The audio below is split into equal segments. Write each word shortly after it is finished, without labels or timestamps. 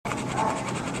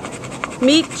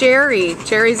Meet Jerry.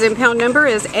 Jerry's impound number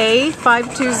is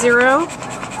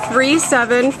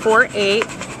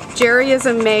A5203748. Jerry is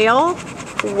a male,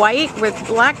 white with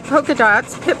black polka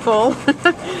dots, pit bull.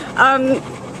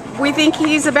 We think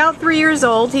he's about 3 years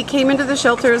old. He came into the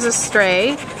shelter as a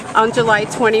stray on July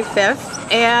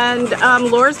 25th, and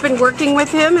Laura's been working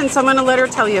with him, and so I'm going to let her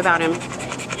tell you about him.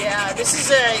 Yeah, this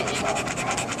is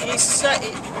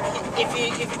if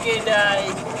you could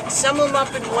sum him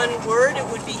up in one word, it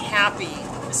would be happy.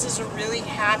 This is a really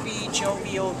happy,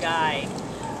 jovial guy.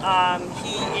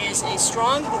 He is a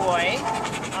strong boy.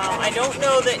 I don't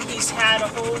know that he's had a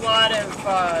whole lot of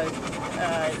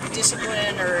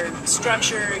discipline or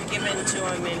structure given to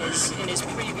him in his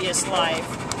previous life.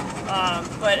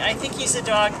 But I think he's a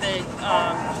dog that,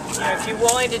 you know, if you're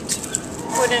willing to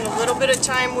put in a little bit of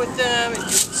time with them and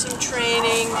do some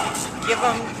training, give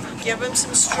him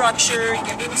some structure,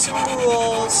 give him some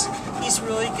rules, he's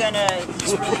really gonna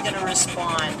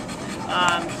respond.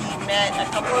 He met a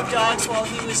couple of dogs while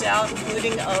he was out,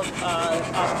 including a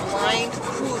blind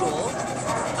poodle,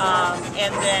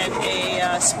 and then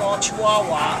a small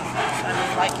chihuahua. I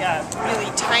mean, like a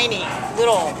really tiny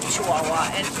little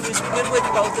chihuahua, and he was good with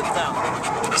both of them.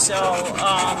 So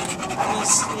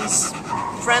he's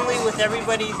friendly with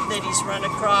everybody that he's run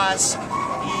across. He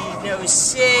knows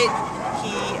sit.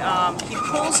 He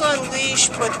pulls on leash,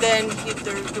 but then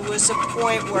there was a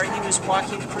point where he was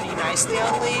walking pretty nicely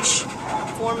on leash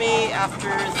for me after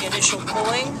the initial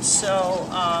pulling. So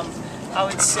I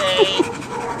would say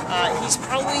he's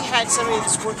probably had somebody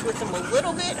that's worked with him a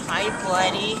little bit, high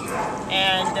bloody,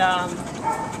 and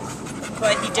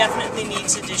but he definitely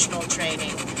needs additional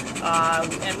training.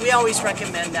 And we always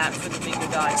recommend that for the bigger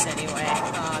dogs anyway,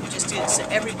 just so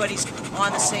everybody's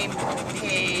on the same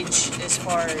page as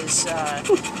far as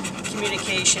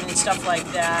communication and stuff like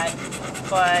that.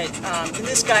 But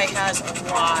this guy has a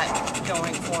lot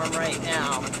going for him right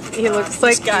now. He looks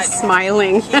like he's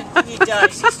smiling. He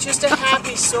does. He's just a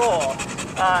happy soul.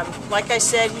 Like I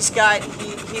said, he's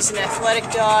an athletic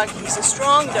dog. He's a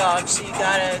strong dog, so you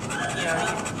gotta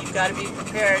be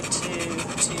prepared to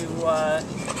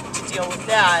deal with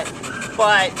that.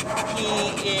 But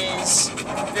he is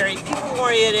very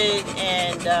people-oriented,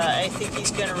 and I think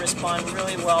he's going to respond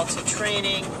really well to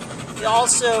training.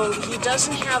 Also, he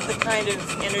doesn't have the kind of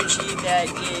energy that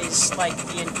is like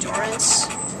the endurance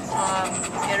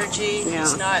energy. Yeah.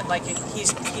 He's not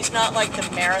like the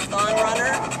marathon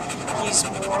runner. He's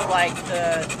more like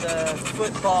the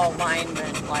football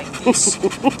lineman, like these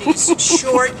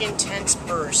short, intense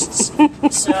bursts.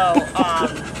 So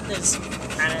that's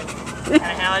kind of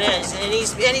how it is, and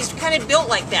he's kind of built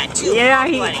like that too. Yeah,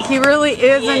 he really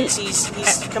is. He's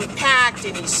compact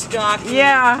and he's stocky.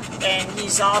 Yeah, and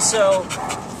he's also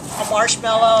a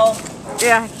marshmallow.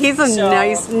 Yeah, he's a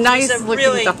nice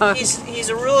looking dog. He's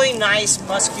a really nice,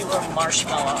 muscular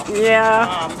marshmallow.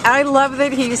 Yeah, I love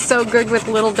that he's so good with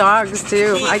little dogs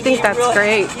too. I think that's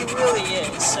great. He really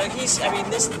is. So this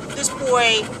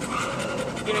boy,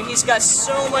 you know, he's got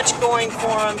so much going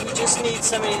for him. He just needs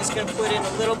somebody that's going to put in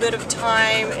a little bit of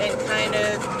time and kind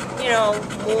of, you know,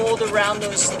 mold around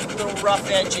those little rough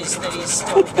edges that he's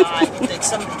still got. That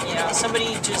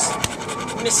somebody just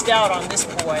missed out on this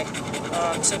boy.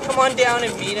 So come on down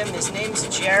and meet him. His name's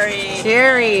Jerry.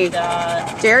 Jerry.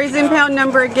 And, Jerry's impound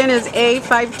number again is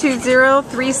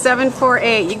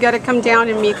A5203748. You got to come down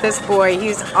and meet this boy.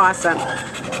 He's awesome.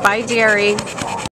 Bye, Jerry.